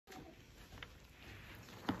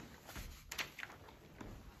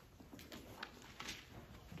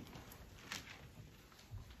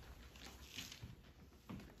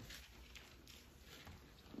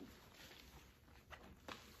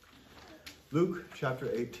Luke chapter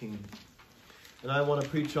 18. And I want to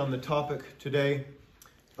preach on the topic today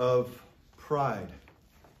of pride.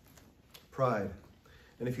 Pride.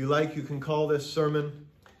 And if you like, you can call this sermon,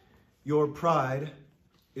 Your Pride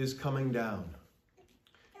is Coming Down.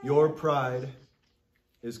 Your pride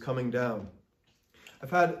is coming down.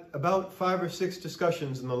 I've had about 5 or 6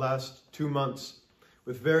 discussions in the last 2 months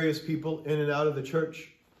with various people in and out of the church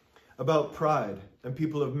about pride. And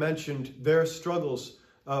people have mentioned their struggles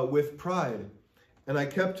with pride. And I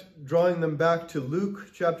kept drawing them back to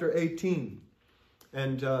Luke chapter 18.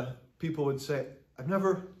 And people would say, I've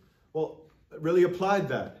never, really applied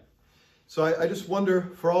that. So I just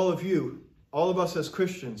wonder for all of you, all of us as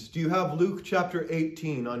Christians, do you have Luke chapter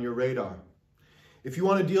 18 on your radar? If you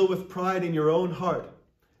want to deal with pride in your own heart,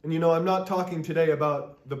 and I'm not talking today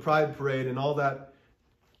about the pride parade and all that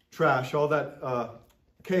trash, all that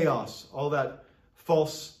chaos, all that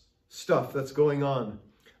false stuff that's going on.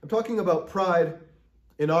 I'm talking about pride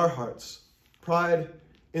in our hearts, pride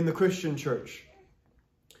in the Christian church.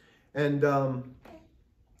 And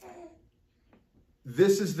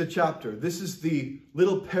this is the chapter, this is the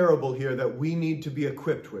little parable here that we need to be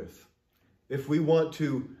equipped with if we want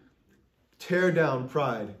to tear down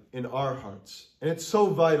pride in our hearts. And it's so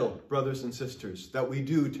vital, brothers and sisters, that we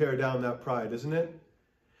do tear down that pride, isn't it?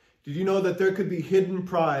 Did you know that there could be hidden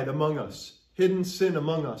pride among us, hidden sin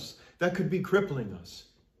among us, that could be crippling us?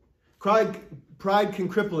 Pride can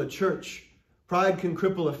cripple a church. Pride can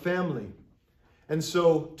cripple a family. And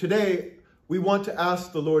so today, we want to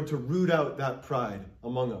ask the Lord to root out that pride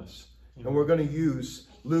among us. And we're going to use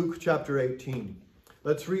Luke chapter 18.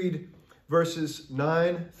 Let's read verses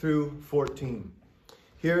 9 through 14.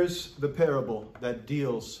 Here's the parable that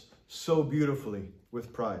deals so beautifully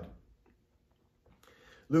with pride.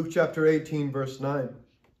 Luke chapter 18, verse 9.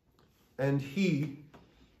 And he,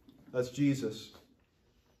 that's Jesus,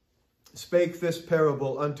 spake this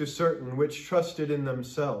parable unto certain which trusted in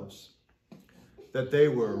themselves that they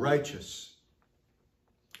were righteous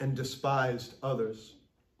and despised others.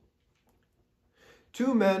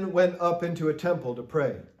 2 men went up into a temple to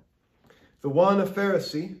pray, the one a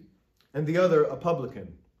Pharisee and the other a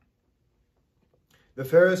publican. The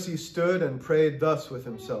Pharisee stood and prayed thus with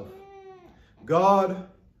himself, God,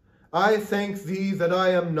 I thank thee that I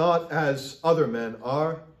am not as other men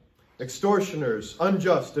are, extortioners,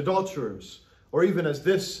 unjust, adulterers, or even as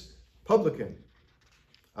this publican.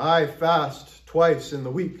 I fast twice in the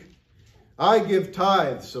week. I give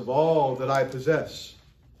tithes of all that I possess.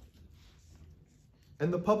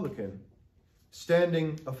 And the publican,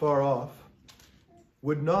 standing afar off,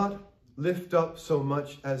 would not lift up so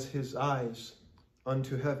much as his eyes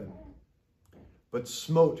unto heaven, but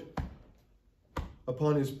smote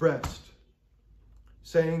upon his breast,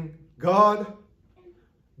 saying, God,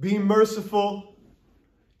 be merciful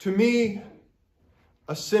to me,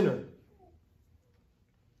 a sinner.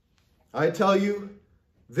 I tell you,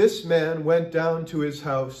 this man went down to his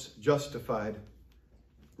house justified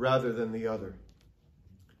rather than the other.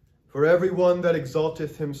 For every one that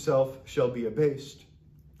exalteth himself shall be abased,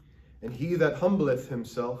 and he that humbleth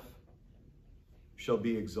himself shall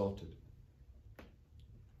be exalted.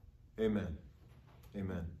 Amen.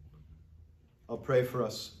 Amen. I'll pray for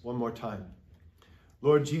us one more time.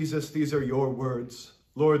 Lord Jesus, these are your words.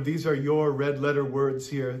 Lord, these are your red letter words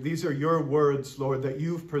here. These are your words, Lord, that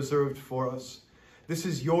you've preserved for us. This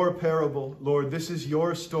is your parable, Lord. This is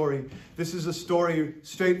your story. This is a story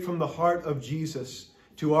straight from the heart of Jesus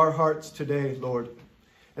to our hearts today, Lord.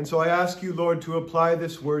 And so I ask you, Lord, to apply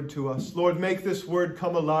this word to us. Lord, make this word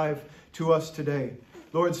come alive to us today.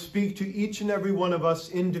 Lord, speak to each and every one of us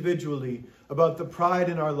individually about the pride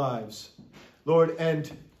in our lives, Lord,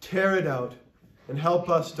 and tear it out and help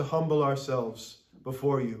us to humble ourselves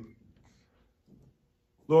before you.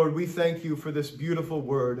 Lord, we thank you for this beautiful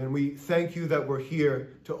word, and we thank you that we're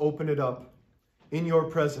here to open it up in your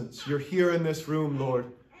presence. You're here in this room,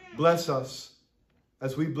 Lord. Bless us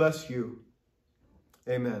as we bless you.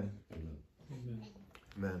 Amen. Amen.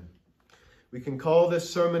 Amen. We can call this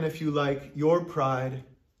sermon, if you like, Your Pride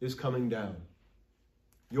is Coming Down.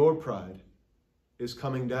 Your pride is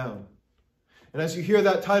coming down. And as you hear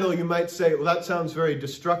that title, you might say, well, that sounds very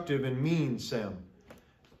destructive and mean, Sam.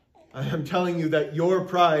 I am telling you that your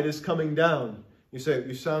pride is coming down. You say,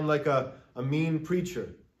 you sound like a mean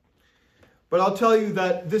preacher. But I'll tell you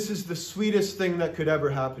that this is the sweetest thing that could ever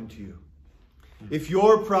happen to you. If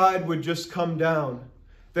your pride would just come down,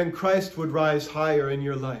 then Christ would rise higher in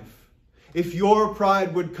your life. If your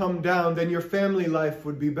pride would come down, then your family life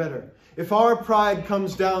would be better. If our pride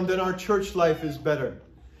comes down, then our church life is better.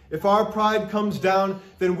 If our pride comes down,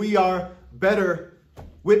 then we are better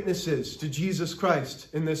witnesses to Jesus Christ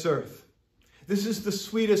in this earth. This is the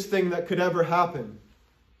sweetest thing that could ever happen.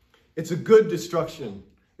 It's a good destruction.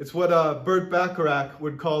 It's what Burt Bacharach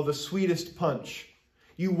would call the sweetest punch.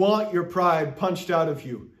 You want your pride punched out of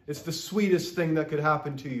you. It's the sweetest thing that could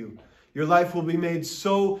happen to you. Your life will be made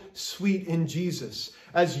so sweet in Jesus.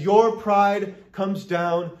 As your pride comes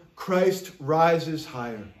down, Christ rises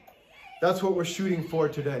higher. That's what we're shooting for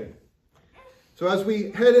today. So as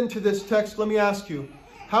we head into this text, let me ask you,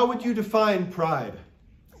 how would you define pride?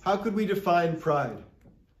 How could we define pride?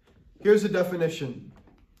 Here's a definition.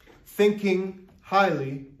 Thinking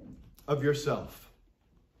highly of yourself.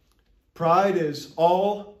 Pride is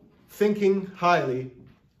all thinking highly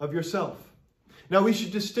of yourself. Now we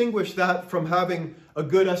should distinguish that from having a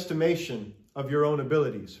good estimation of your own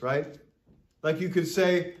abilities, right? Like you could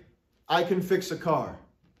say, I can fix a car.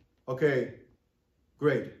 Okay,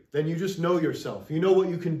 great. Then you just know yourself. You know what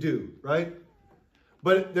you can do, right?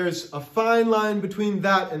 But there's a fine line between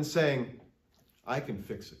that and saying, I can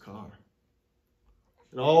fix a car.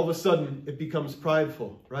 And all of a sudden, it becomes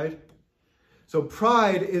prideful, right? So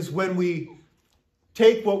pride is when we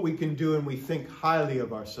take what we can do and we think highly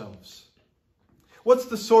of ourselves. What's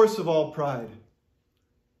the source of all pride?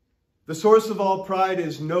 The source of all pride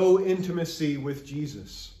is no intimacy with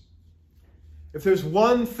Jesus. If there's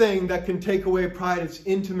one thing that can take away pride, it's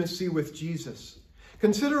intimacy with Jesus.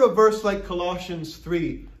 Consider a verse like Colossians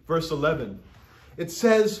 3, verse 11. It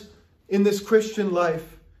says, in this Christian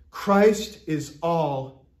life, Christ is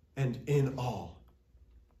all and in all.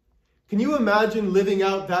 Can you imagine living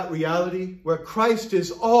out that reality where Christ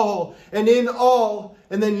is all and in all,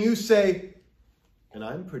 and then you say, and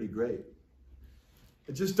I'm pretty great.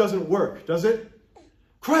 It just doesn't work, does it?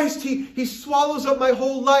 Christ, he swallows up my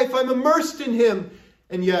whole life. I'm immersed in him.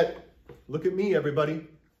 And yet, look at me, everybody.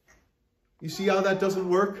 You see how that doesn't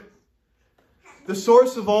work? The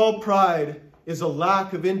source of all pride is a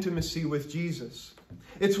lack of intimacy with Jesus.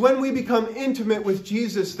 It's when we become intimate with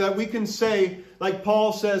Jesus that we can say, like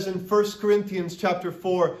Paul says in 1 Corinthians chapter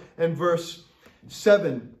 4 and verse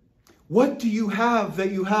 7, what do you have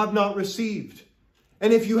that you have not received?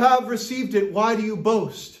 And if you have received it, why do you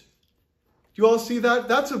boast? Do you all see that?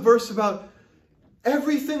 That's a verse about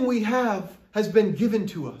everything we have has been given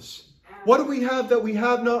to us. What do we have that we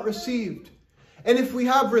have not received? And if we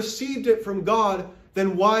have received it from God,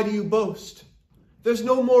 then why do you boast? There's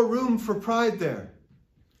no more room for pride there.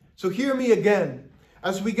 So hear me again.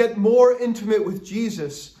 As we get more intimate with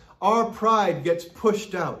Jesus, our pride gets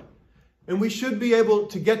pushed out. And we should be able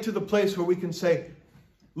to get to the place where we can say,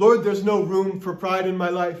 Lord, there's no room for pride in my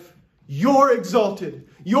life. You're exalted.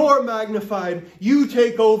 You're magnified. You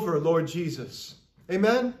take over, Lord Jesus.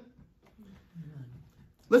 Amen?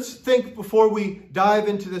 Let's think before we dive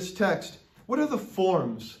into this text. What are the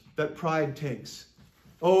forms that pride takes?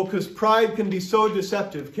 Oh, because pride can be so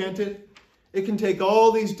deceptive, can't it? It can take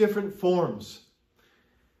all these different forms.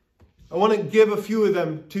 I want to give a few of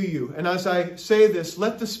them to you. And as I say this,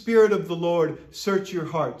 let the Spirit of the Lord search your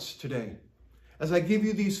hearts today. As I give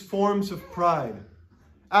you these forms of pride,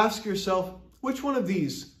 ask yourself, which one of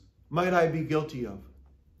these might I be guilty of?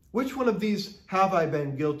 Which one of these have I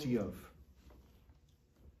been guilty of?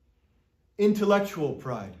 Intellectual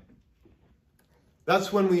pride.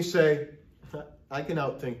 That's when we say, I can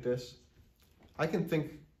outthink this. I can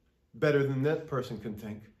think better than that person can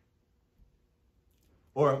think.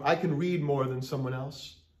 Or I can read more than someone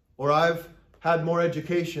else. Or I've had more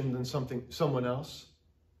education than someone else.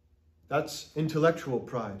 That's intellectual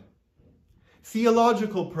pride.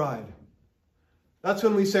 Theological pride. That's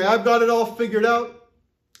when we say, I've got it all figured out.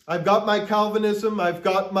 I've got my Calvinism. I've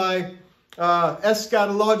got my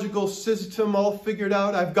eschatological system all figured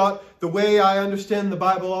out. I've got the way I understand the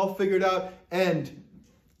Bible all figured out. And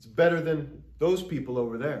it's better than those people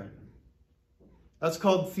over there. That's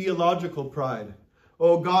called theological pride.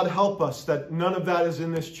 Oh, God help us that none of that is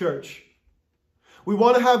in this church. We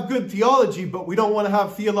want to have good theology, but we don't want to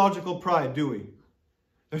have theological pride, do we?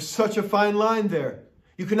 There's such a fine line there.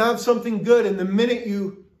 You can have something good, and the minute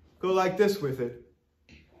you go like this with it,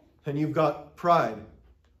 then you've got pride.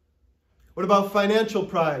 What about financial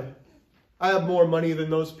pride? I have more money than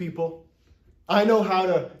those people. I know how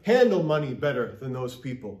to handle money better than those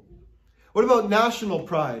people. What about national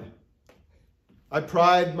pride? I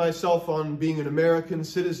pride myself on being an American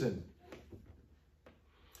citizen.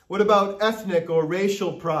 What about ethnic or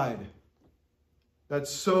racial pride?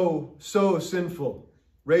 That's so sinful.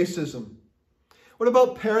 Racism. What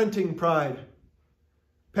about parenting pride?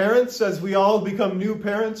 Parents, as we all become new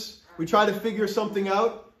parents, we try to figure something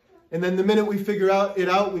out, and then the minute we figure it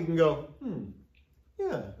out, we can go,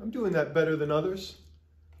 yeah, I'm doing that better than others.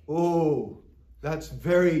 Oh, that's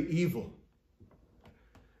very evil.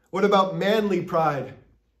 What about manly pride?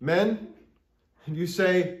 Men? And you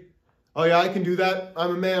say, oh yeah, I can do that.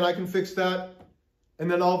 I'm a man, I can fix that. And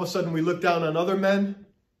then all of a sudden we look down on other men.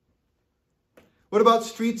 What about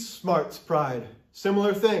street smarts pride?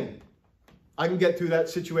 Similar thing. I can get through that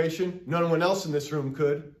situation. No one else in this room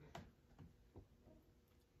could.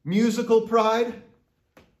 Musical pride.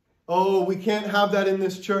 Oh, we can't have that in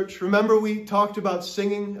this church. Remember we talked about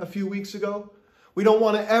singing a few weeks ago? We don't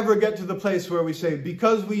want to ever get to the place where we say,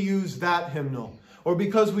 because we use that hymnal, or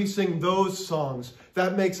because we sing those songs,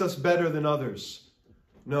 that makes us better than others.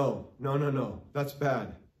 No. That's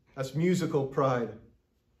bad. That's musical pride.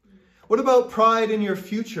 What about pride in your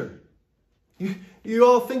future? You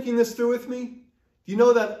all thinking this through with me? You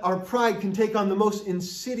know that our pride can take on the most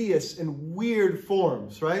insidious and weird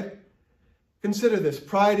forms, right? Consider this,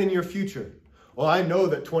 pride in your future. Well, I know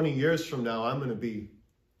that 20 years from now, I'm going to be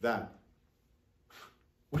that.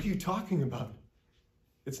 What are you talking about?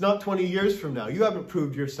 It's not 20 years from now. You haven't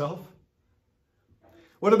proved yourself.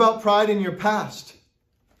 What about pride in your past?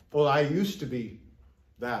 Well, I used to be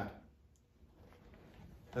that.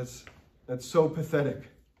 That's so pathetic.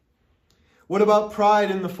 What about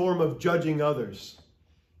pride in the form of judging others?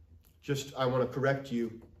 Just, I want to correct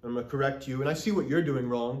you. I'm going to correct you. And I see what you're doing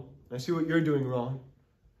wrong. I see what you're doing wrong.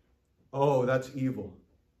 Oh, that's evil.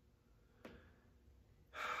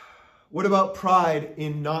 What about pride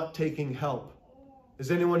in not taking help?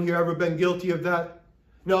 Has anyone here ever been guilty of that?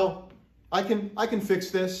 No, I can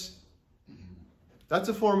fix this. That's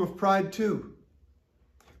a form of pride too.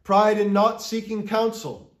 Pride in not seeking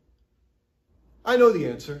counsel. I know the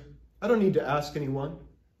answer. I don't need to ask anyone.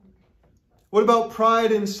 What about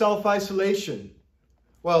pride in self-isolation?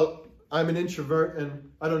 Well, I'm an introvert and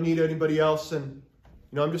I don't need anybody else, and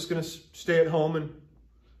I'm just going to stay at home. And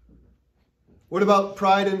what about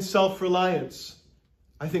pride in self-reliance?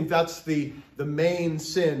 I think that's the main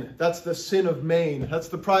sin. That's the sin of Maine. That's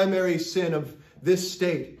the primary sin of this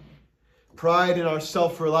state. Pride in our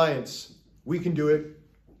self-reliance. We can do it.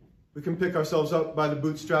 We can pick ourselves up by the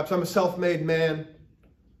bootstraps. I'm a self-made man.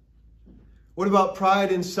 What about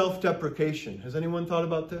pride in self-deprecation? Has anyone thought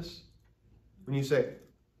about this? When you say,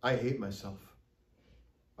 I hate myself.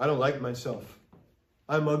 I don't like myself.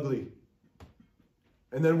 I'm ugly.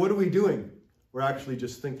 And then what are we doing? We're actually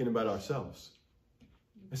just thinking about ourselves.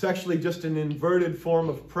 It's actually just an inverted form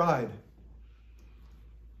of pride.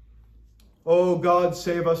 Oh, God,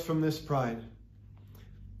 save us from this pride.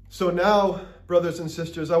 So now, brothers and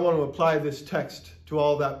sisters, I want to apply this text to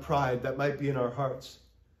all that pride that might be in our hearts.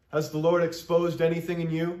 Has the Lord exposed anything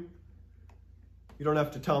in you? You don't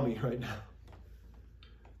have to tell me right now.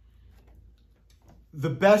 The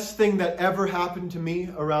best thing that ever happened to me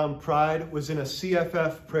around pride was in a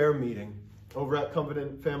CFF prayer meeting over at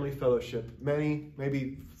Covenant Family Fellowship,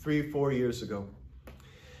 maybe 3-4 years ago.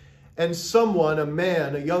 And someone,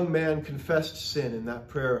 a young man, confessed sin in that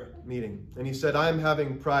prayer meeting. And he said, I'm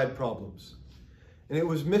having pride problems. And it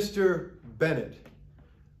was Mr. Bennett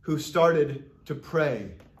who started to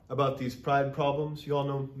pray about these pride problems. You all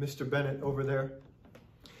know Mr. Bennett over there?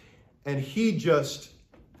 And he just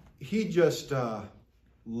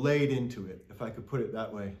laid into it, if I could put it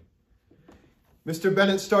that way. Mr.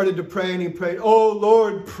 Bennett started to pray, and he prayed, oh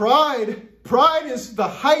Lord, pride is the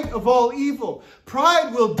height of all evil.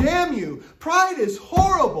 Pride will damn you. Pride is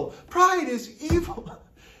horrible. Pride is evil.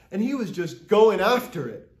 And he was just going after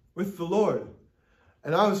it with the Lord.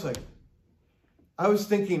 And I was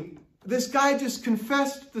thinking, this guy just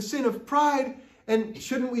confessed the sin of pride, and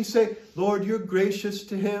shouldn't we say, Lord, you're gracious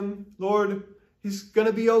to him. Lord, he's going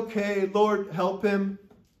to be okay. Lord, help him.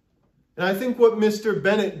 And I think what Mr.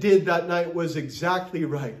 Bennett did that night was exactly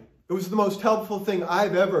right. It was the most helpful thing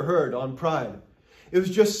I've ever heard on pride. It was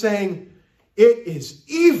just saying, it is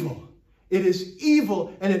evil. It is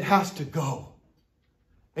evil, and it has to go.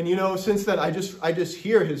 And since then, I just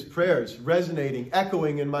hear his prayers resonating,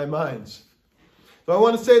 echoing in my minds. So I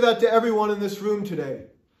want to say that to everyone in this room today.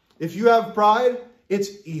 If you have pride, it's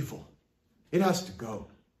evil. It has to go.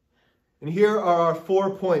 And here are our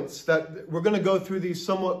 4 points that we're going to go through these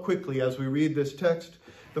somewhat quickly as we read this text.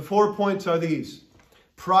 The 4 points are these.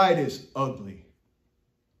 Pride is ugly.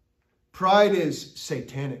 Pride is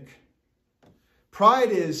satanic.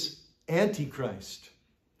 Pride is antichrist.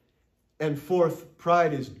 And fourth,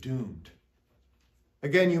 pride is doomed.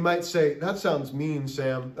 Again, you might say, that sounds mean,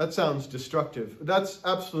 Sam. That sounds destructive. That's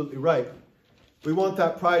absolutely right. We want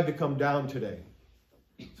that pride to come down today.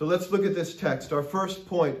 So let's look at this text. Our first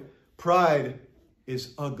point, pride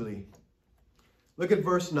is ugly. Look at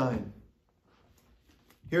verse 9.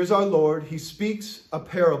 Here's our Lord. He speaks a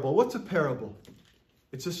parable. What's a parable?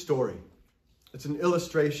 It's a story. It's an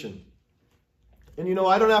illustration. And you know,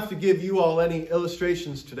 I don't have to give you all any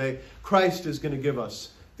illustrations today. Christ is going to give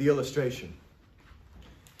us the illustration.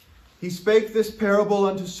 He spake this parable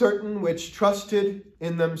unto certain which trusted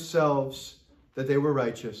in themselves that they were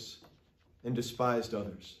righteous and despised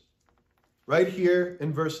others. Right here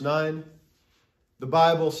in verse 9, the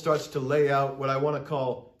Bible starts to lay out what I want to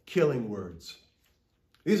call killing words.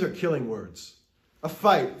 These are killing words. A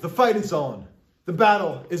fight. The fight is on. The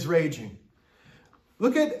battle is raging.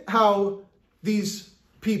 Look at how these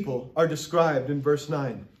people are described in verse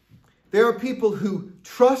 9. They are people who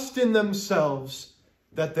trust in themselves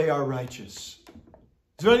that they are righteous.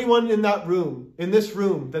 Is there anyone in this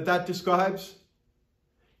room, that describes?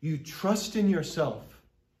 You trust in yourself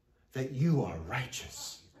that you are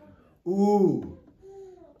righteous. Ooh.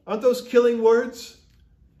 Aren't those killing words?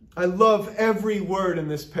 I love every word in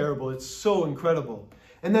this parable. It's so incredible.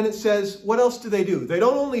 And then it says, what else do? They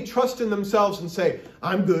don't only trust in themselves and say,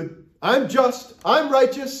 I'm good, I'm just, I'm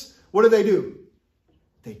righteous. What do?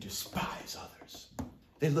 They despise others.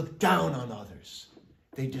 They look down on others.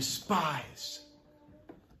 They despise.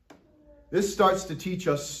 This starts to teach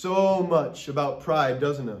us so much about pride,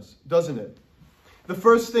 doesn't it? The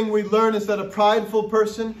first thing we learn is that a prideful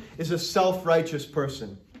person is a self-righteous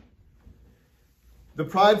person. The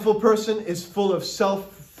prideful person is full of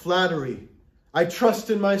self-flattery. I trust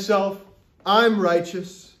in myself. I'm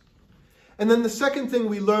righteous. And then the second thing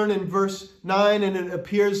we learn in verse 9, and it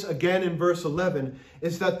appears again in verse 11,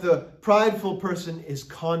 is that the prideful person is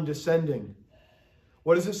condescending.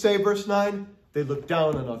 What does it say, verse 9? They look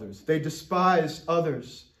down on others. They despise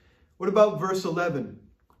others. What about verse 11?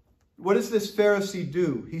 What does this Pharisee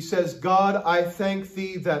do? He says, God, I thank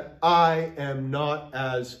thee that I am not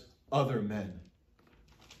as other men.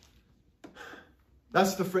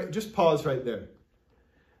 That's the phrase. Just pause right there.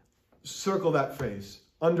 Circle that phrase.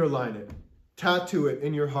 Underline it. Tattoo it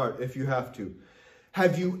in your heart if you have to.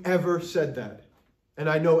 Have you ever said that? And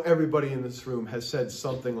I know everybody in this room has said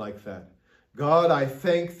something like that. God, I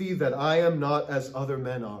thank thee that I am not as other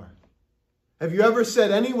men are. Have you ever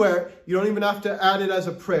said anywhere, you don't even have to add it as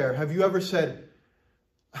a prayer. Have you ever said,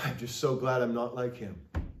 I'm just so glad I'm not like him.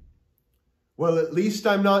 Well, at least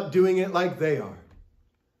I'm not doing it like they are.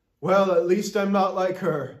 Well, at least I'm not like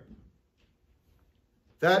her.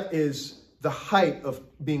 That is the height of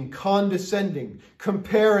being condescending,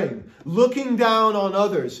 comparing, looking down on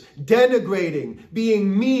others, denigrating,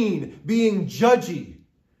 being mean, being judgy.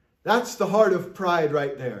 That's the heart of pride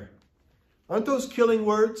right there. Aren't those killing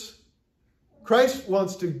words? Christ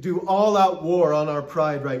wants to do all-out war on our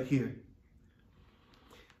pride right here.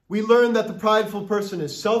 We learn that the prideful person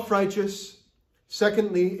is self-righteous.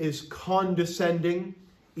 Secondly, is condescending,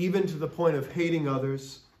 even to the point of hating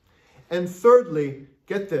others. And thirdly,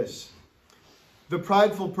 get this, the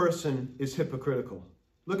prideful person is hypocritical.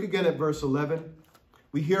 Look again at verse 11.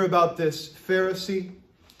 We hear about this Pharisee.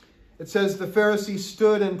 It says, the Pharisee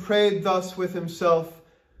stood and prayed thus with himself,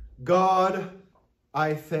 God,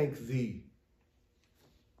 I thank thee.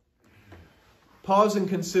 Pause and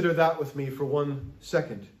consider that with me for 1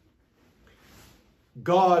 second.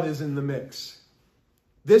 God is in the mix.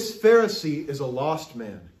 This Pharisee is a lost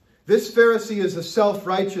man. This Pharisee is a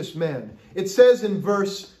self-righteous man. It says in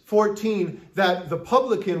verse 14 that the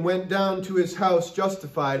publican went down to his house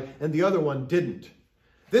justified and the other one didn't.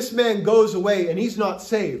 This man goes away and he's not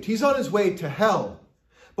saved. He's on his way to hell.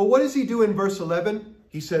 But what does he do in verse 11?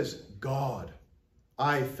 He says, God,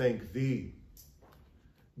 I thank thee.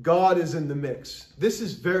 God is in the mix. This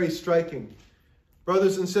is very striking.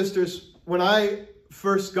 Brothers and sisters, when I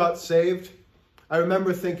first got saved, I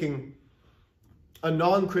remember thinking, a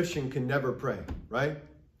non-Christian can never pray, right?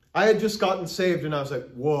 I had just gotten saved and I was like,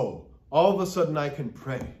 whoa, all of a sudden I can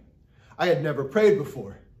pray. I had never prayed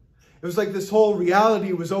before. It was like this whole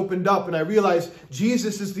reality was opened up and I realized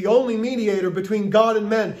Jesus is the only mediator between God and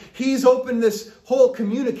men. He's opened this whole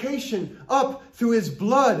communication up through his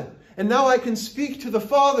blood. And now I can speak to the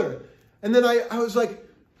Father. And then I was like,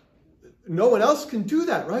 no one else can do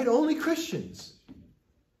that, right? Only Christians.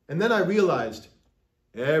 And then I realized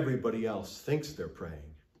everybody else thinks they're praying.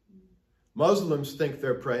 Muslims think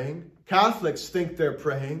they're praying. Catholics think they're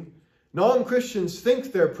praying. Non-Christians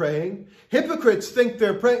think they're praying. Hypocrites think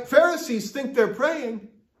they're praying. Pharisees think they're praying.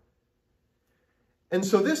 And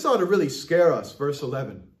so this ought to really scare us, verse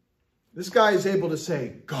 11. This guy is able to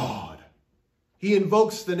say, God. He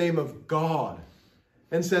invokes the name of God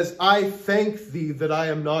and says, I thank thee that I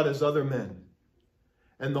am not as other men.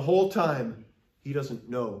 And the whole time, he doesn't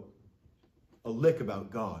know a lick about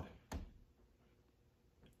God.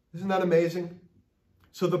 Isn't that amazing?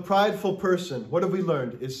 So the prideful person, what have we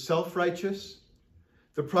learned, is self-righteous.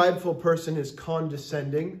 The prideful person is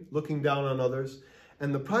condescending, looking down on others.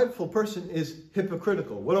 And the prideful person is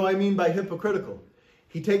hypocritical. What do I mean by hypocritical?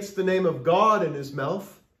 He takes the name of God in his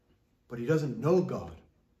mouth, but he doesn't know God.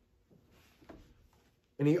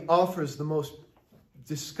 And he offers the most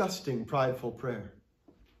disgusting, prideful prayer.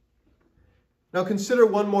 Now consider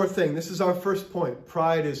one more thing. This is our first point.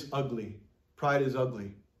 Pride is ugly. Pride is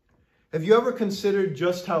ugly. Have you ever considered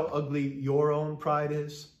just how ugly your own pride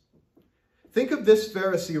is? Think of this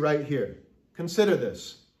Pharisee right here. Consider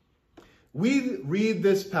this. We read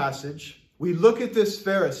this passage, we look at this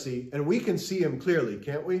Pharisee, and we can see him clearly,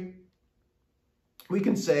 can't we? We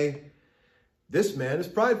can say, this man is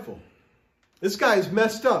prideful. This guy's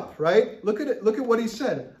messed up, right? Look at it. Look at what he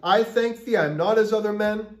said. I thank thee, I'm not as other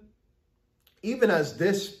men. Even as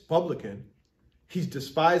this publican, he's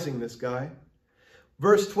despising this guy.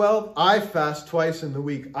 Verse 12, I fast twice in the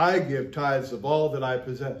week. I give tithes of all that I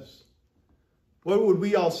possess. What would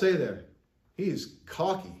we all say there? He's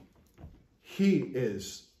cocky. He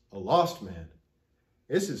is a lost man.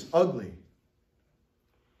 This is ugly.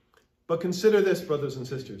 But consider this, brothers and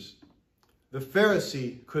sisters. The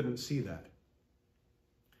Pharisee couldn't see that.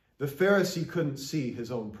 The Pharisee couldn't see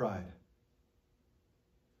his own pride.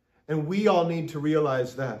 And we all need to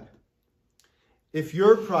realize that. If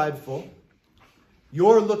you're prideful,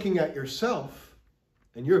 you're looking at yourself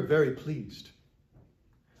and you're very pleased.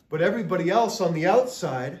 But everybody else on the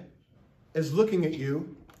outside is looking at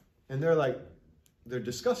you and they're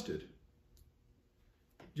disgusted. Do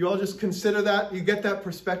you all just consider that? You get that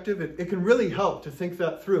perspective? It can really help to think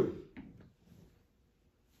that through.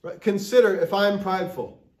 Right? Consider if I'm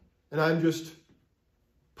prideful and I'm just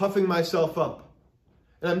puffing myself up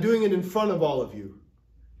and I'm doing it in front of all of you.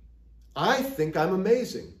 I think I'm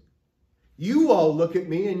amazing. You all look at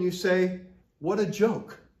me and you say, what a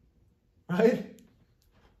joke, right?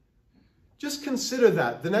 Just consider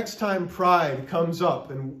that the next time pride comes up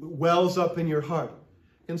and wells up in your heart.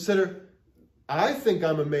 Consider, I think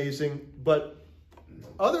I'm amazing, but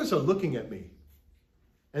others are looking at me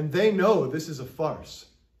and they know this is a farce.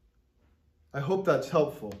 I hope that's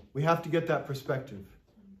helpful. We have to get that perspective.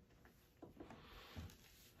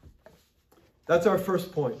 That's our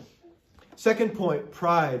first point. Second point,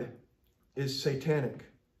 pride is satanic.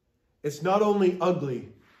 It's not only ugly,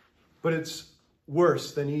 but it's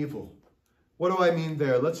worse than evil. What do I mean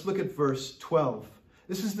there? Let's look at verse 12.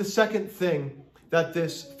 This is the second thing that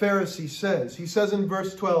this Pharisee says. He says in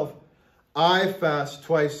verse 12, I fast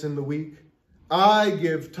twice in the week. I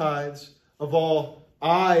give tithes of all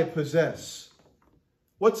I possess.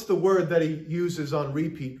 What's the word that he uses on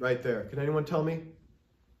repeat right there? Can anyone tell me?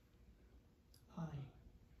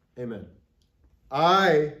 I. Amen.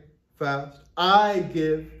 I fast. I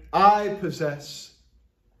give. I possess.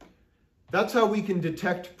 That's how we can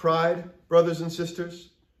detect pride, brothers and sisters.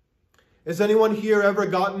 Has anyone here ever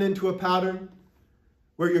gotten into a pattern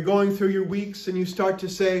where you're going through your weeks and you start to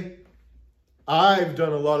say, I've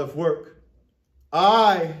done a lot of work.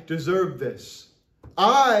 I deserve this.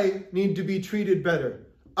 I need to be treated better.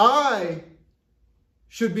 I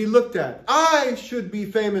should be looked at. I should be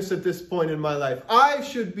famous at this point in my life. I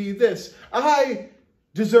should be this. I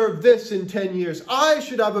deserve this in 10 years. I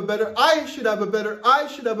should have a better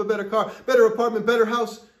car, better apartment, better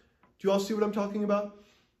house. Do you all see what I'm talking about?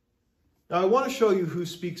 Now I want to show you who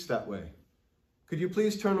speaks that way. Could you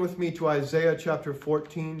please turn with me to Isaiah chapter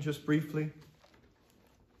 14 just briefly?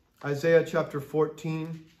 Isaiah chapter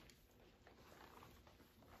 14.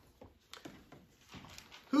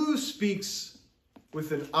 Who speaks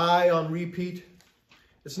with an I on repeat?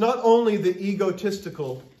 It's not only the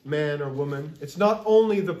egotistical man or woman. It's not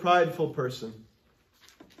only the prideful person.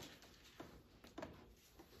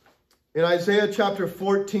 In Isaiah chapter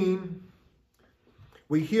 14,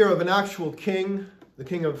 we hear of an actual king, the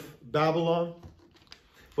king of Babylon.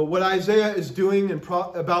 But what Isaiah is doing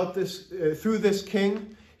about this, through this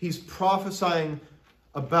king, he's prophesying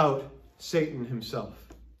about Satan himself.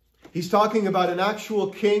 He's talking about an actual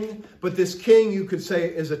king, but this king, you could say,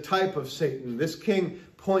 is a type of Satan. This king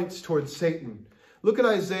points towards Satan. Look at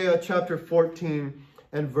Isaiah chapter 14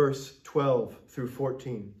 and verse 12 through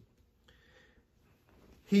 14.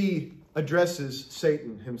 He addresses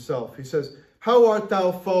Satan himself. He says, How art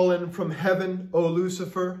thou fallen from heaven, O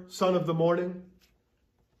Lucifer, son of the morning?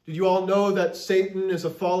 Did you all know that Satan is a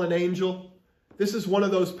fallen angel? This is one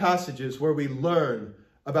of those passages where we learn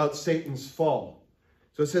about Satan's fall.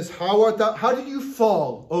 So it says, How did you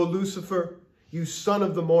fall, O Lucifer, you son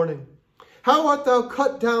of the morning? How art thou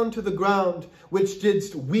cut down to the ground, which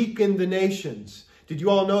didst weaken the nations? Did you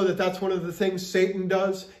all know that that's one of the things Satan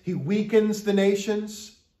does? He weakens the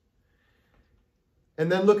nations.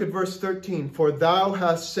 And then look at verse 13. For thou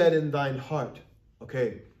hast said in thine heart.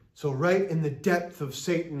 Okay, so right in the depth of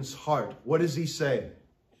Satan's heart, what does he say?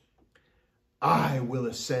 I will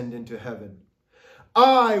ascend into heaven.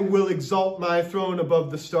 I will exalt my throne above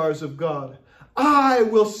the stars of God. I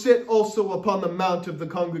will sit also upon the mount of the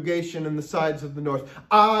congregation in the sides of the north.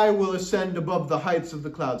 I will ascend above the heights of the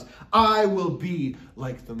clouds. I will be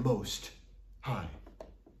like the Most High.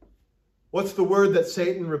 What's the word that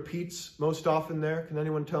Satan repeats most often there? Can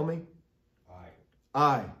anyone tell me?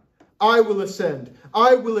 I. I will ascend.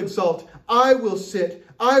 I will exalt. I will sit.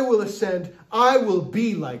 I will ascend. I will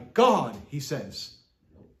be like God, he says.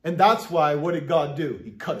 And that's why, what did God do?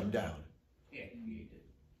 He cut him down. Yeah, he did.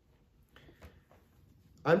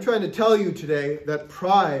 I'm trying to tell you today that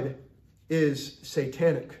pride is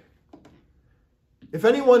satanic. If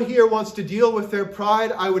anyone here wants to deal with their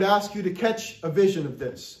pride, I would ask you to catch a vision of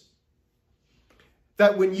this.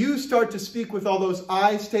 That when you start to speak with all those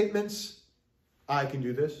I statements, I can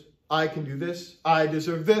do this, I can do this, I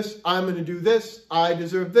deserve this, I'm going to do this, I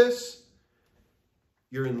deserve this,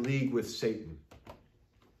 you're in league with Satan.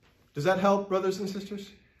 Does that help, brothers and sisters?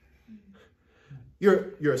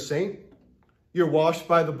 You're a saint. You're washed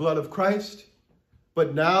by the blood of Christ.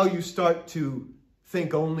 But now you start to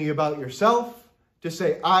think only about yourself, to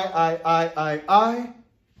say, I.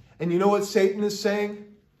 And you know what Satan is saying?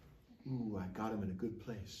 Ooh, I got him in a good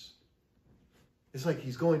place. It's like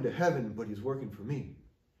he's going to heaven, but he's working for me.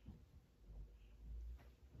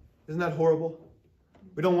 Isn't that horrible?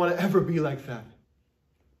 We don't want to ever be like that.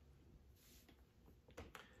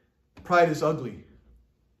 Pride is ugly.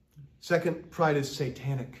 Second, pride is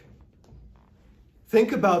satanic.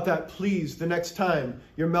 Think about that, please, the next time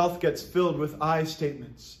your mouth gets filled with I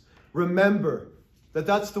statements. Remember that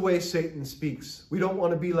that's the way Satan speaks. We don't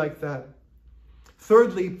want to be like that.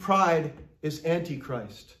 Thirdly, pride is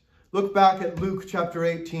antichrist. Look back at Luke chapter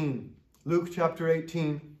 18. Luke chapter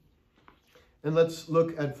 18. And let's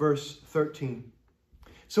look at verse 13.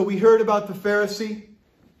 So we heard about the Pharisee.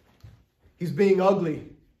 He's being ugly.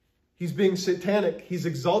 He's being satanic. He's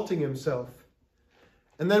exalting himself.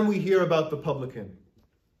 And then we hear about the publican.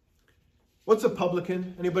 What's a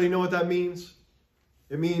publican? Anybody know what that means?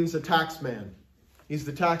 It means a tax man. He's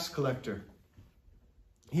the tax collector.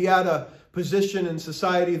 He had a position in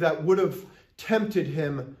society that would have tempted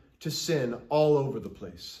him to sin all over the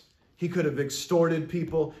place. He could have extorted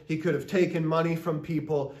people. He could have taken money from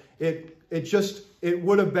people. It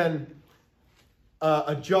would have been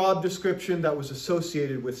a job description that was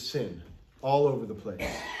associated with sin all over the place.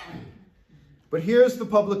 But here's the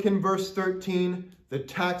publican, verse 13, the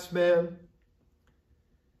tax man.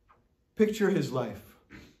 Picture his life.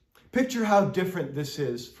 Picture how different this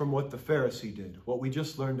is from what the Pharisee did, what we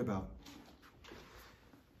just learned about.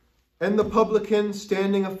 And the publican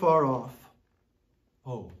standing afar off.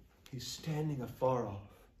 Oh, he's standing afar off.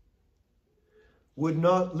 Would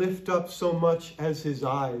not lift up so much as his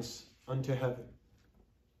eyes unto heaven.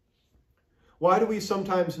 Why do we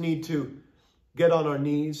sometimes need to get on our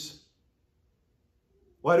knees?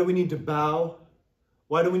 Why do we need to bow?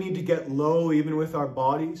 Why do we need to get low even with our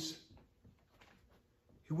bodies?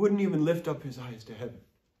 He wouldn't even lift up his eyes to heaven.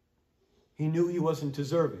 He knew he wasn't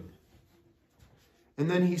deserving. And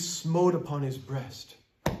then he smote upon his breast.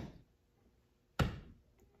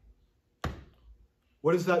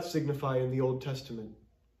 What does that signify in the Old Testament?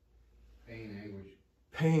 Pain, anguish.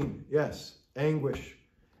 Pain, yes. Anguish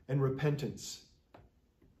and repentance.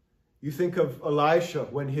 You think of Elisha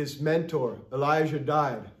when his mentor, Elijah,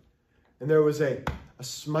 died. And there was a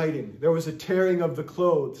smiting. There was a tearing of the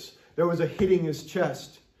clothes. There was a hitting his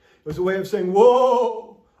chest. It was a way of saying,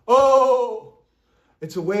 whoa, oh.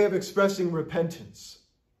 It's a way of expressing repentance.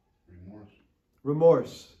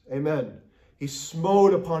 Remorse. Amen. He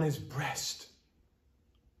smote upon his breast.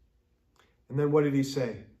 And then what did he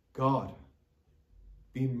say? God,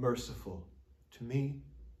 be merciful to me,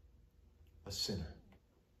 a sinner.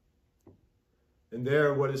 And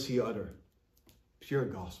there, what does he utter? Pure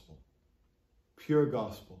gospel. Pure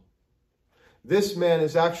gospel. This man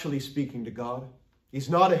is actually speaking to God. He's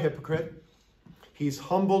not a hypocrite. He's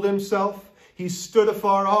humbled himself. He's stood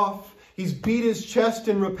afar off. He's beat his chest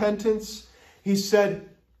in repentance. He said,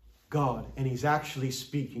 God, and he's actually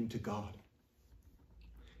speaking to God.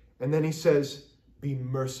 And then he says, be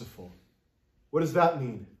merciful. What does that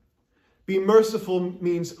mean? Be merciful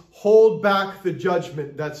means hold back the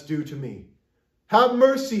judgment that's due to me. Have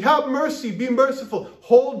mercy, be merciful.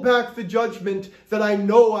 Hold back the judgment that I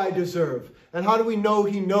know I deserve. And how do we know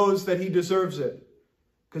he knows that he deserves it?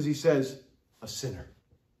 Because he says, a sinner.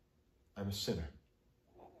 I'm a sinner.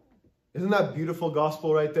 Isn't that beautiful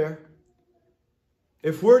gospel right there?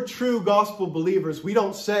 If we're true gospel believers, we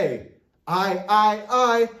don't say,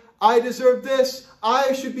 I deserve this.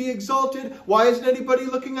 I should be exalted. Why isn't anybody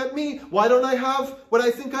looking at me? Why don't I have what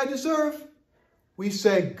I think I deserve? We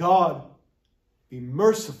say, God, be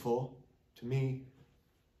merciful to me.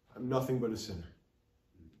 I'm nothing but a sinner.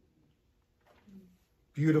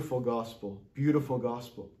 Beautiful gospel. Beautiful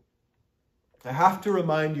gospel. I have to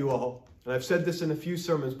remind you all, and I've said this in a few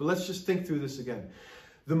sermons, but let's just think through this again.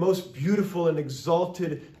 The most beautiful and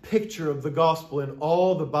exalted picture of the gospel in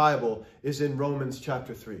all the Bible is in Romans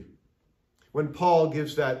chapter 3. When Paul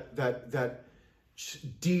gives that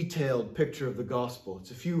detailed picture of the gospel.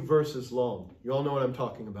 It's a few verses long. You all know what I'm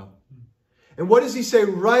talking about. And what does he say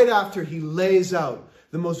right after he lays out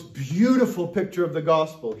the most beautiful picture of the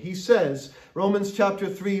gospel? He says, Romans chapter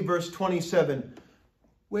 3, verse 27,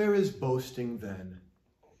 where is boasting then?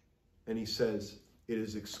 And he says, it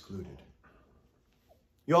is excluded.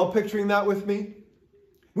 You all picturing that with me?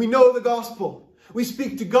 We know the gospel. We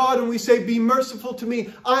speak to God and we say, be merciful to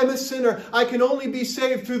me. I'm a sinner. I can only be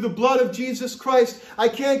saved through the blood of Jesus Christ. I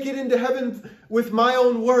can't get into heaven with my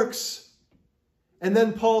own works. And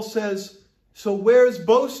then Paul says, so where's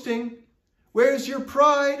boasting? Where's your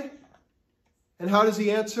pride? And how does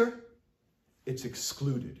he answer? It's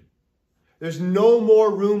excluded. There's no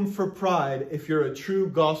more room for pride if you're a true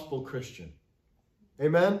gospel Christian.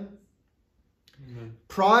 Amen? Amen.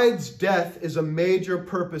 Pride's death is a major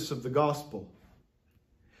purpose of the gospel.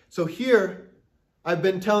 So here, I've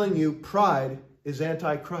been telling you, pride is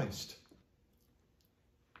anti-Christ.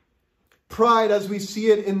 Pride, as we see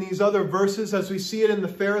it in these other verses, as we see it in the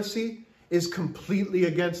Pharisee, is completely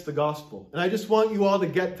against the gospel. And I just want you all to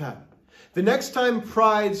get that. The next time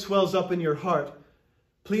pride swells up in your heart,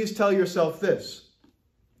 please tell yourself this: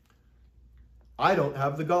 I don't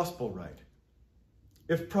have the gospel right.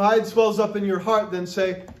 If pride swells up in your heart, then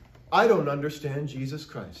say, I don't understand Jesus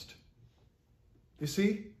Christ. You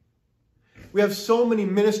see? We have so many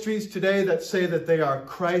ministries today that say that they are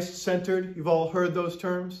Christ-centered. You've all heard those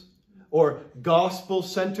terms. Or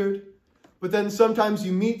gospel-centered. But then sometimes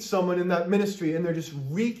you meet someone in that ministry and they're just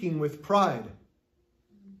reeking with pride.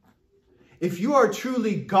 If you are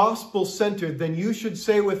truly gospel-centered, then you should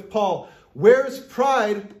say with Paul, where's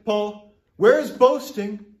pride, Paul? Where's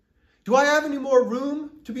boasting? Do I have any more room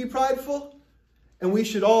to be prideful? And we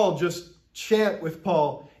should all just chant with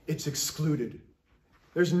Paul, it's excluded.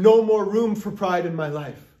 There's no more room for pride in my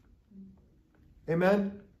life.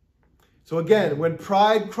 Amen? So again, when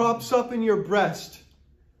pride crops up in your breast,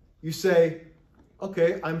 you say,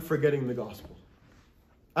 okay, I'm forgetting the gospel.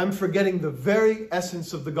 I'm forgetting the very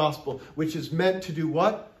essence of the gospel, which is meant to do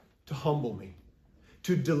what? To humble me.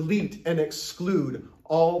 To delete and exclude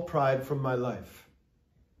all pride from my life.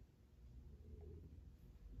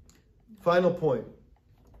 Final point.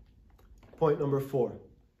 Point number 4.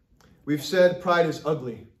 We've said pride is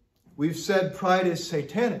ugly. We've said pride is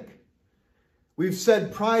satanic. We've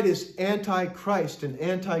said pride is anti-Christ and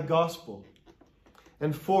anti-gospel.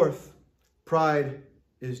 And fourth, pride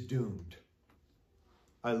is doomed.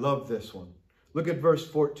 I love this one. Look at verse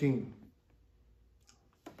 14.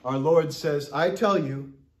 Our Lord says, I tell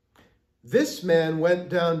you, this man went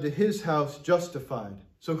down to his house justified.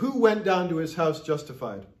 So who went down to his house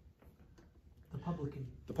justified? The publican.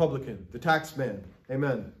 The publican, the tax man.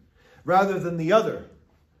 Amen. Rather than the other.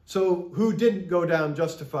 So who didn't go down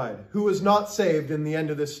justified? Who was not saved in the end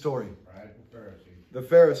of this story? Prideful Pharisee. The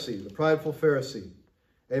Pharisee, the prideful Pharisee.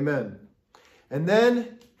 Amen. And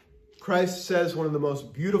then Christ says one of the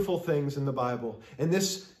most beautiful things in the Bible. And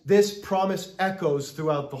this promise echoes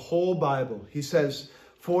throughout the whole Bible. He says,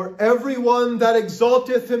 for everyone that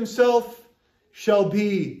exalteth himself shall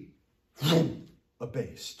be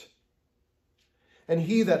abased. And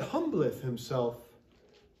he that humbleth himself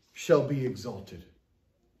shall be exalted.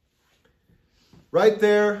 Right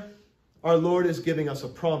there, our Lord is giving us a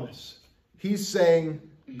promise. He's saying,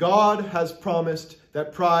 God has promised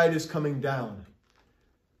that pride is coming down.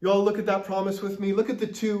 You all look at that promise with me. Look at the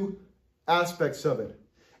two aspects of it.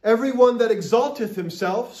 Everyone that exalteth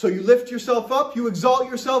himself, so you lift yourself up, you exalt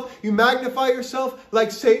yourself, you magnify yourself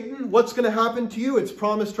like Satan. What's going to happen to you? It's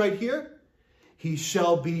promised right here. He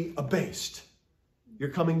shall be abased. You're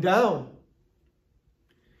coming down.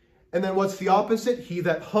 And then what's the opposite? He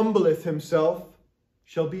that humbleth himself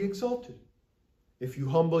shall be exalted. If you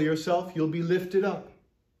humble yourself, you'll be lifted up.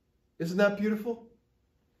 Isn't that beautiful?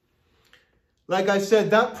 Like I said,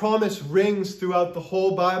 that promise rings throughout the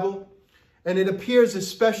whole Bible, and it appears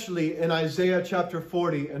especially in Isaiah chapter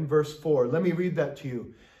 40 and verse 4. Let me read that to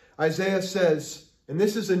you. Isaiah says, and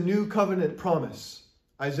this is a new covenant promise.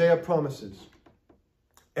 Isaiah promises,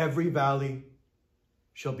 every valley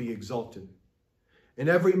shall be exalted, and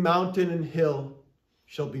every mountain and hill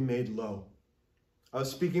shall be made low. I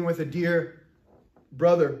was speaking with a dear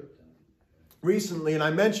brother recently, and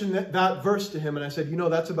I mentioned that verse to him, and I said, you know,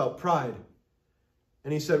 that's about pride.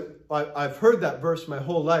 And he said, I've heard that verse my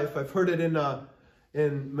whole life. I've heard it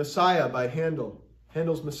in Messiah by Handel.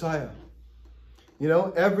 Handel's Messiah. You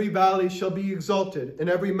know, every valley shall be exalted, and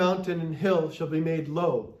every mountain and hill shall be made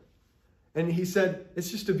low. And he said, it's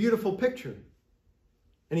just a beautiful picture.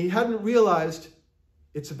 And he hadn't realized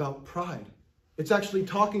it's about pride. It's actually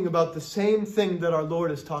talking about the same thing that our Lord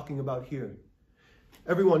is talking about here.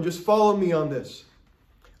 Everyone, just follow me on this.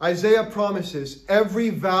 Isaiah promises every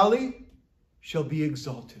valley shall be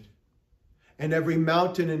exalted, and every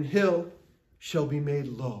mountain and hill shall be made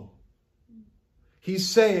low. He's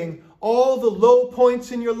saying all the low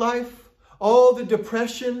points in your life, all the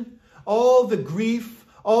depression, all the grief,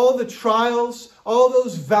 all the trials, all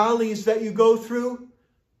those valleys that you go through,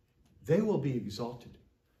 they will be exalted.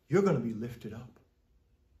 You're going to be lifted up.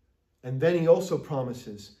 And then he also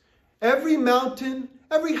promises every mountain,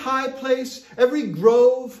 every high place, every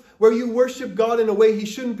grove where you worship God in a way he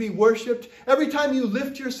shouldn't be worshipped, every time you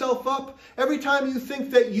lift yourself up, every time you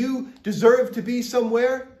think that you deserve to be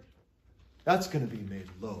somewhere, that's going to be made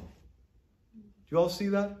low. Do you all see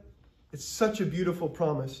that? It's such a beautiful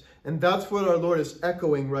promise. And that's what our Lord is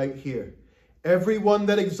echoing right here. Everyone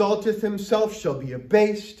that exalteth himself shall be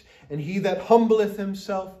abased, and he that humbleth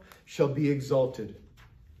himself shall be exalted.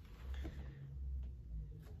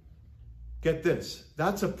 Get this.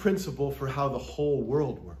 That's a principle for how the whole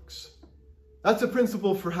world works. That's a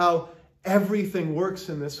principle for how everything works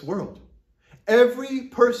in this world. Every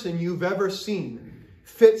person you've ever seen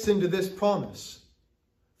fits into this promise.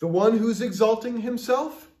 The one who's exalting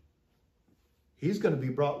himself, he's going to be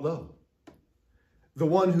brought low. The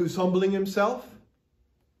one who's humbling himself,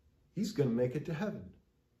 he's going to make it to heaven.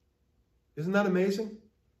 Isn't that amazing?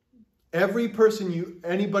 Every person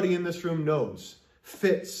anybody in this room knows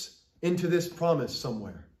fits into this promise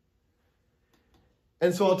somewhere.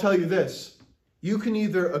 And so I'll tell you this. You can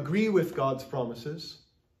either agree with God's promises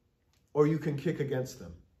or you can kick against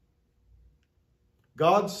them.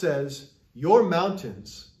 God says your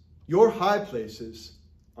mountains, your high places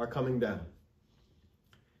are coming down.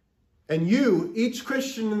 And you, each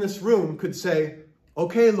Christian in this room, could say,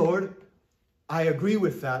 okay, Lord, I agree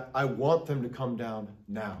with that. I want them to come down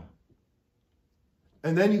now.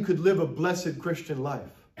 And then you could live a blessed Christian life.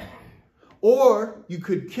 Or you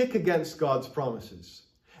could kick against God's promises.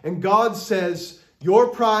 And God says, your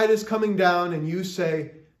pride is coming down, and you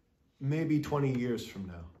say, maybe 20 years from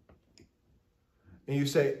now. And you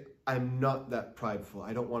say, I'm not that prideful.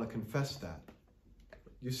 I don't want to confess that.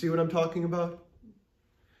 You see what I'm talking about?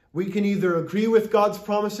 We can either agree with God's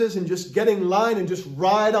promises and just get in line and just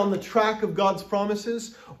ride on the track of God's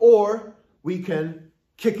promises, or we can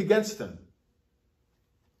kick against them.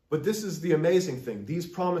 But this is the amazing thing. These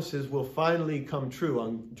promises will finally come true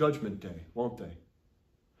on Judgment Day, won't they?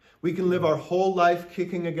 We can live our whole life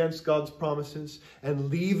kicking against God's promises and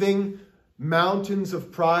leaving mountains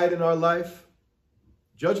of pride in our life.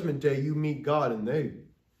 Judgment Day, you meet God and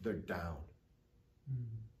they're down.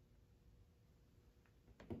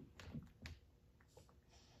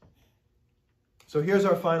 So here's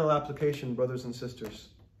our final application, brothers and sisters.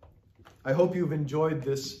 I hope you've enjoyed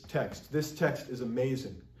this text. This text is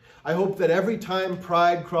amazing. I hope that every time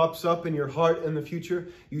pride crops up in your heart in the future,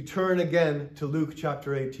 you turn again to Luke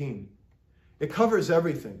chapter 18. It covers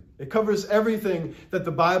everything. It covers everything that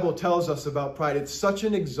the Bible tells us about pride. It's such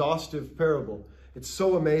an exhaustive parable. It's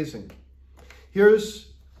so amazing.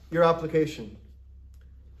 Here's your application.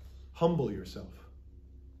 Humble yourself.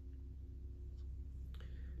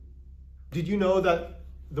 Did you know that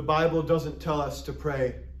the Bible doesn't tell us to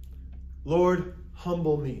pray, Lord,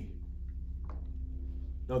 humble me?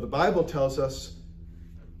 No, the Bible tells us,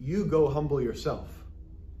 you go humble yourself.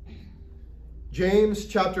 James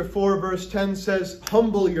chapter 4 verse 10 says,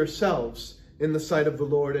 humble yourselves in the sight of the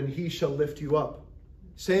Lord, and he shall lift you up.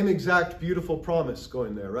 Same exact beautiful promise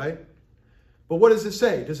going there, right? But what does it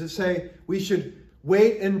say? Does it say we should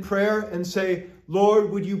wait in prayer and say,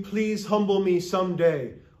 Lord, would you please humble me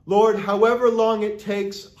someday? Lord, however long it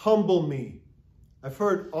takes, humble me. I've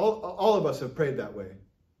heard all of us have prayed that way.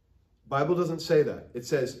 The Bible doesn't say that. It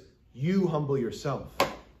says, you humble yourself.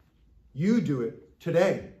 You do it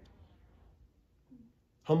today.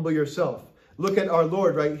 Humble yourself. Look at our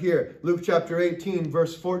Lord right here. Luke chapter 18,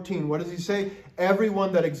 verse 14. What does he say?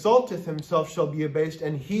 Everyone that exalteth himself shall be abased,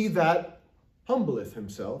 and he that humbleth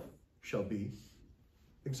himself shall be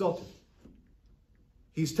exalted.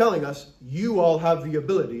 He's telling us, you all have the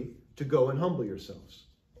ability to go and humble yourselves.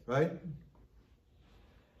 Right?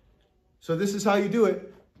 So this is how you do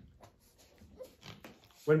it.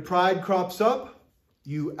 When pride crops up,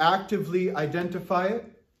 you actively identify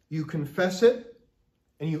it, you confess it,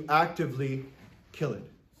 and you actively kill it.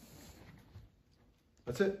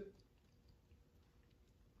 That's it.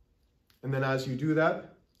 And then as you do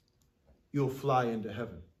that, you'll fly into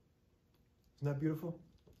heaven. Isn't that beautiful?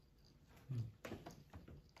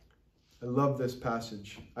 I love this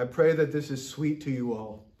passage. I pray that this is sweet to you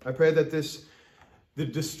all. I pray that the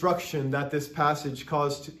destruction that this passage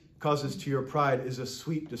causes to your pride is a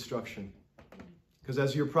sweet destruction. Because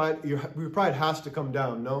as your pride has to come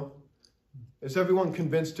down, no? Is everyone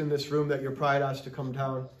convinced in this room that your pride has to come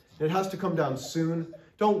down? It has to come down soon.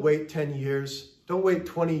 Don't wait 10 years. Don't wait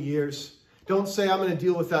 20 years. Don't say, I'm going to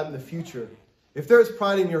deal with that in the future. If there's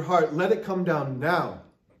pride in your heart, let it come down now.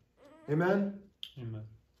 Amen? Amen.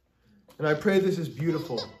 And I pray this is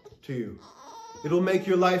beautiful to you. It'll make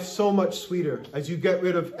your life so much sweeter as you get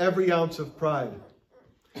rid of every ounce of pride.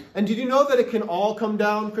 And did you know that it can all come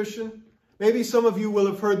down, Christian? Maybe some of you will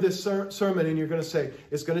have heard this sermon and you're going to say,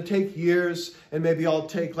 it's going to take years and maybe I'll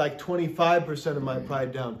take like 25% of my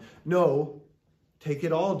pride down. No, take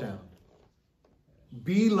it all down.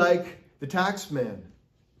 Be like the tax man.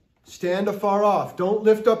 Stand afar off. Don't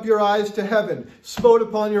lift up your eyes to heaven. Smote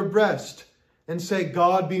upon your breast and say,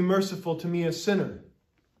 God, be merciful to me, a sinner.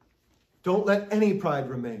 Don't let any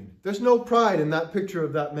pride remain. There's no pride in that picture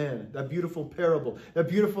of that man, that beautiful parable, that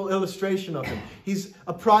beautiful illustration of him. He's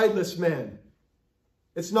a prideless man.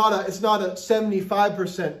 It's not a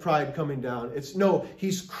 75% pride coming down.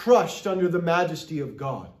 He's crushed under the majesty of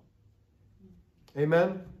God.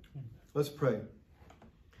 Amen? Let's pray.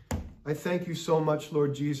 I thank you so much,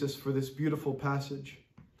 Lord Jesus, for this beautiful passage.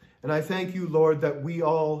 And I thank you, Lord, that we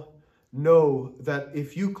all know that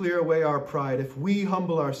if you clear away our pride, if we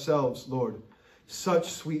humble ourselves, Lord,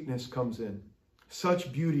 such sweetness comes in.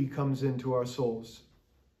 Such beauty comes into our souls.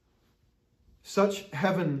 Such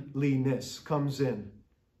heavenliness comes in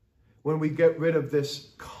when we get rid of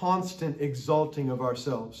this constant exalting of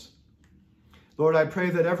ourselves. Lord, I pray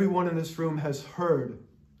that everyone in this room has heard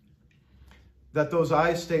that those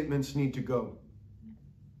I statements need to go.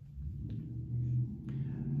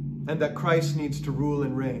 And that Christ needs to rule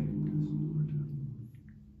and reign.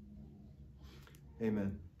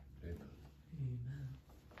 Amen.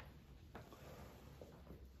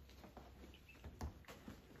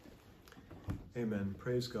 Amen.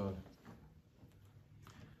 Praise God.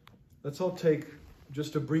 Let's all take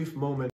just a brief moment.